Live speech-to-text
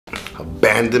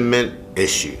Abandonment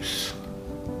issues.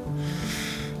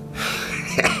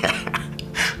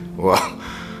 Well,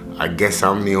 I guess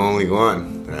I'm the only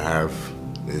one that have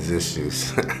these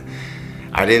issues.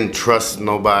 I didn't trust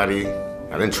nobody.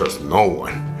 I didn't trust no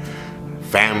one.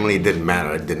 Family didn't matter.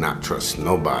 I did not trust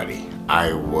nobody. I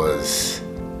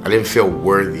didn't feel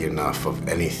worthy enough of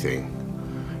anything.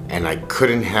 And I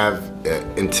couldn't have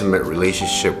an intimate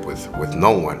relationship with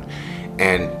no one.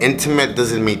 And intimate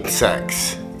doesn't mean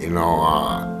sex. You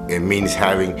know, it means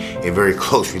having a very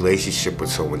close relationship with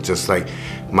someone, just like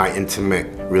my intimate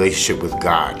relationship with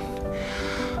God.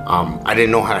 I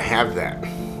didn't know how to have that.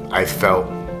 I felt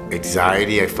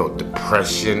anxiety, I felt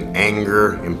depression,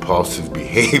 anger, impulsive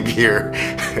behavior,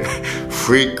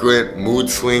 frequent mood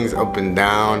swings up and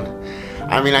down.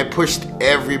 I mean, I pushed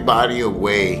everybody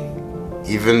away,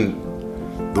 even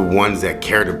the ones that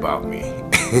cared about me.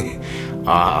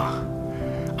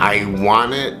 I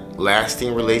wanted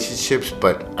lasting relationships,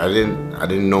 but I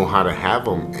didn't know how to have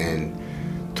them. And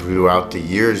throughout the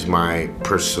years, my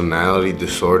personality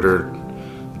disorder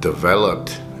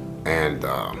developed, and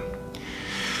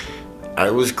I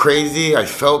was crazy. I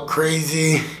felt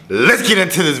crazy. Let's get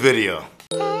into this video.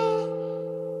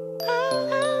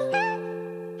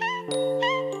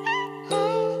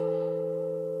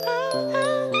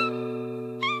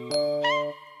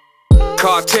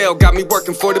 Cartel got me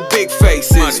working for the big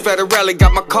faces. Federale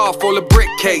got my car full of brick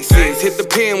cases. Hit the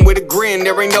pen with a grin,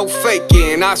 there ain't no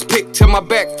faking. I was picked to my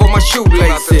back for my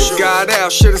shoelaces. Got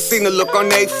out, should've seen the look on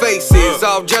they faces.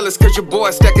 All jealous cause your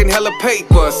boy stacking hella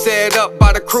paper. Set up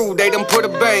by the crew, they done put a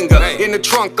banger in the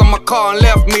trunk of my car and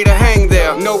left me to hang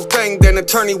there. No thing, then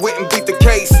attorney went and beat the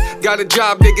case. Got a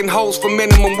job digging holes for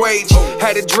minimum wage.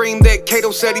 Had a dream that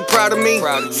Kato said he proud of me.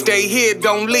 Stay here,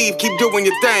 don't leave, keep doing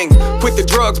your thing. Quit the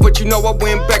drugs, but you know I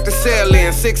went back to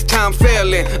selling, 6-time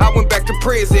failing. I went back to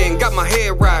prison, got my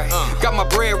head right, got my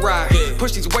bread right.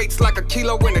 Push these weights like a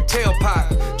kilo in a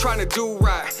tailpipe. Trying to do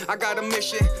right, I got a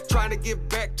mission. Trying to give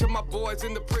back to my boys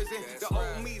in the prison. The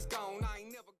old me's gone, I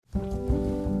ain't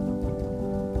never.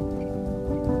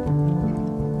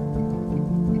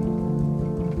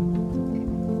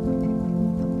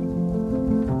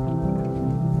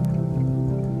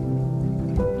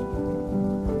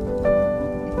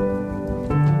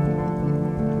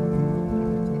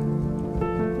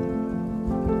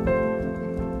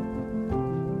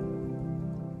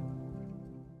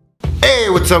 Hey,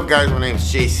 what's up guys? My name is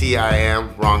JC. I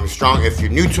am Wrong and Strong. If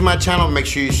you're new to my channel, make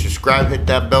sure you subscribe, hit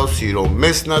that bell so you don't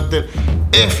miss nothing.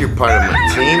 If you're part of my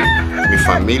team, mi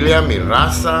familia, mi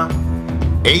raza,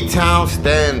 A-Town,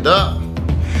 stand up.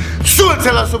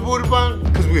 Súbete la Suburban,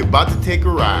 because we're about to take a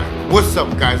ride. What's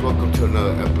up guys? Welcome to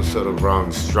another episode of Wrong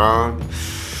and Strong.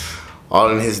 All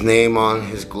in his name, on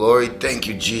his glory. Thank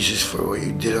you, Jesus, for what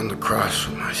you did on the cross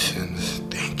for my sins.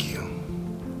 Thank you.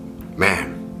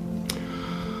 Man.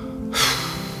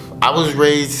 I was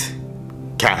raised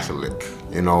Catholic,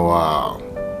 you know,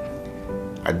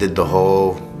 I did the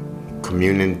whole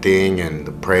communion thing and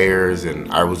the prayers,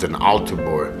 and I was an altar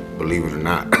boy, believe it or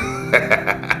not.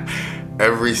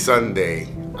 Every Sunday,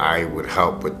 I would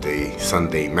help with the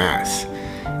Sunday Mass,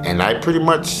 and I pretty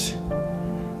much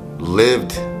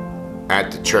lived at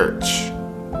the church.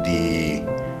 The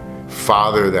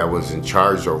father that was in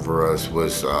charge over us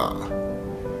was,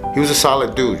 he was a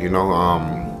solid dude, you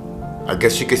know. I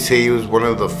guess you could say he was one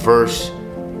of the first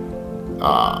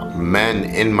men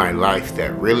in my life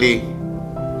that really,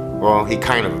 well, he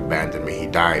kind of abandoned me. He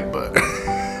died, but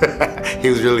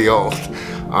he was really old.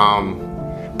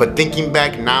 But thinking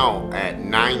back now, at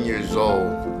 9 years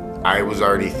old, I was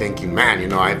already thinking, man, you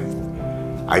know,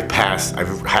 I've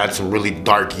had some really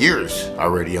dark years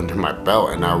already under my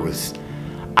belt, and I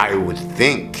would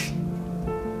think,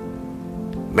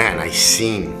 man, I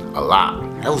seen a lot.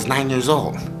 I was 9 years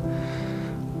old.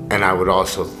 And I would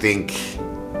also think,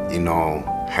 you know,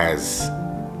 has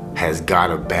God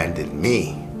abandoned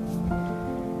me?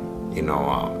 You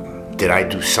know, did I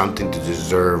do something to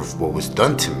deserve what was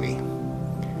done to me?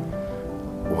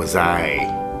 Was I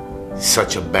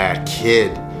such a bad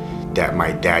kid that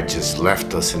my dad just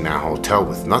left us in that hotel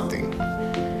with nothing?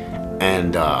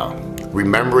 And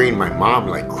remembering my mom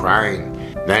like crying,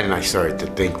 then I started to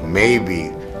think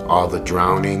maybe all the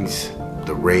drownings,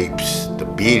 the rapes, the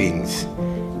beatings,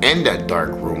 and that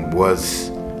dark room was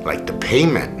like the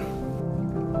payment.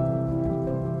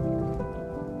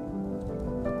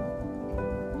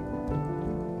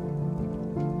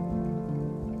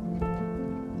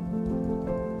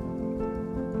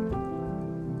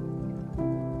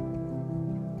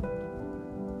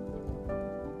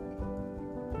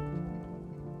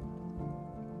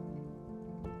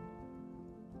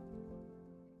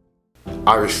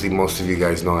 Obviously, most of you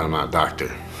guys know that I'm not a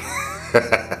doctor.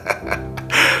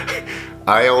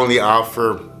 I only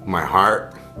offer my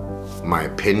heart, my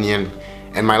opinion,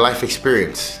 and my life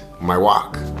experience, my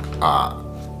walk.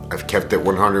 I've kept it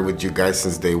 100 with you guys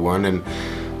since day one, and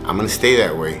I'm gonna stay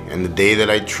that way. And the day that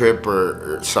I trip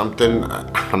or something,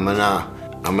 I'm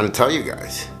gonna tell you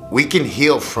guys. We can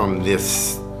heal from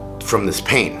this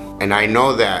pain. And I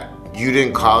know that you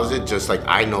didn't cause it, just like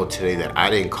I know today that I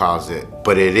didn't cause it,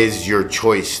 but it is your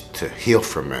choice to heal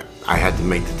from it. I had to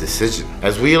make the decision.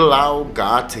 As we allow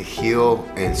God to heal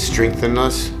and strengthen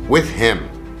us with Him,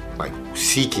 like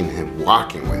seeking Him,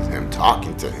 walking with Him,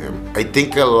 talking to Him, I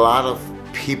think a lot of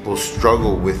people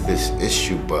struggle with this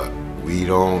issue, but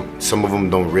some of them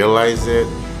don't realize it,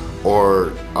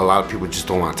 or a lot of people just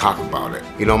don't want to talk about it.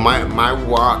 You know, my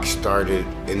walk started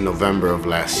in November of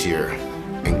last year,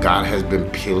 and God has been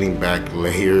peeling back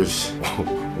layers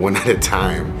one at a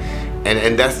time.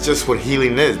 And that's just what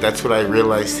healing is. That's what I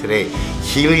realized today.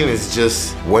 Healing is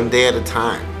just one day at a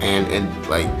time. And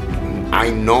like, I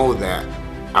know that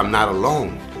I'm not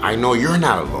alone. I know you're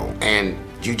not alone. And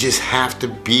you just have to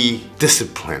be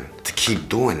disciplined to keep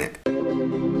doing it.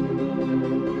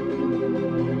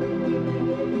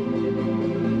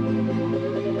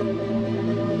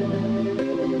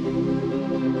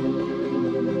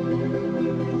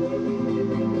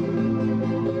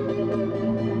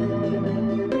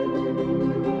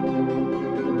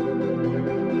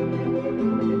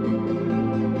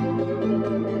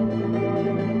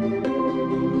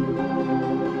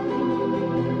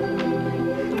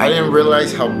 I didn't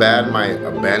realize how bad my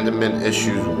abandonment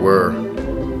issues were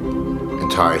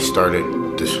until I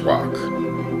started this walk.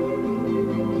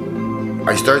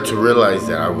 I started to realize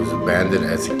that I was abandoned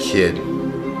as a kid,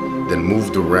 then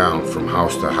moved around from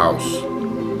house to house.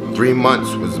 3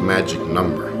 months was a magic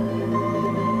number.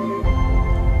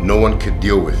 No one could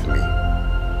deal with me.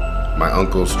 My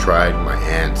uncles tried, my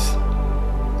aunts,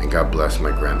 and God bless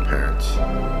my grandparents.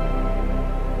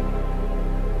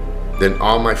 Then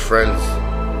all my friends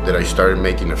that I started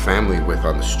making a family with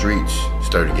on the streets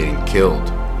started getting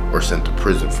killed or sent to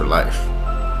prison for life.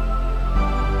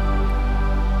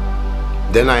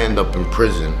 Then I end up in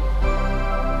prison,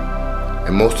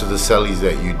 and most of the cellies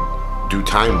that you do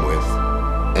time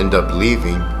with end up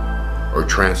leaving or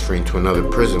transferring to another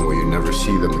prison where you never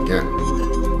see them again.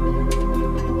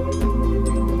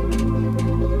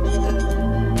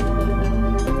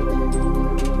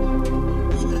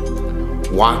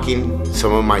 Walking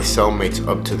some of my cellmates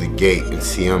up to the gate and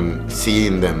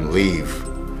seeing them leave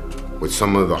was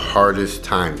some of the hardest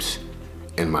times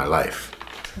in my life.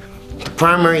 The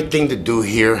primary thing to do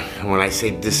here, when I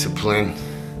say discipline,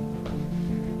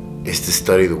 is to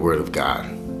study the Word of God.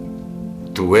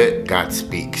 Through it, God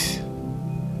speaks.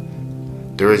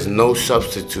 There is no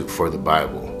substitute for the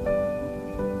Bible.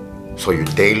 So your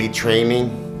daily training,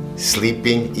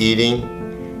 sleeping,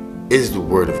 eating is the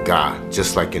Word of God,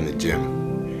 just like in the gym.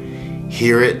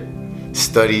 Hear it,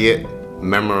 study it,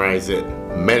 memorize it,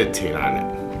 meditate on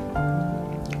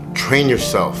it. Train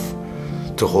yourself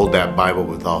to hold that Bible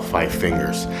with all 5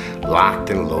 fingers, locked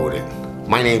and loaded.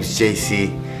 My name's JC.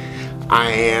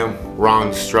 I am raw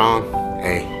and strong.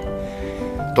 Hey,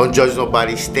 don't judge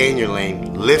nobody, stay in your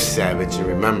lane, live savage, and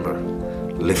remember,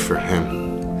 live for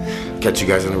Him. Catch you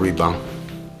guys on the rebound.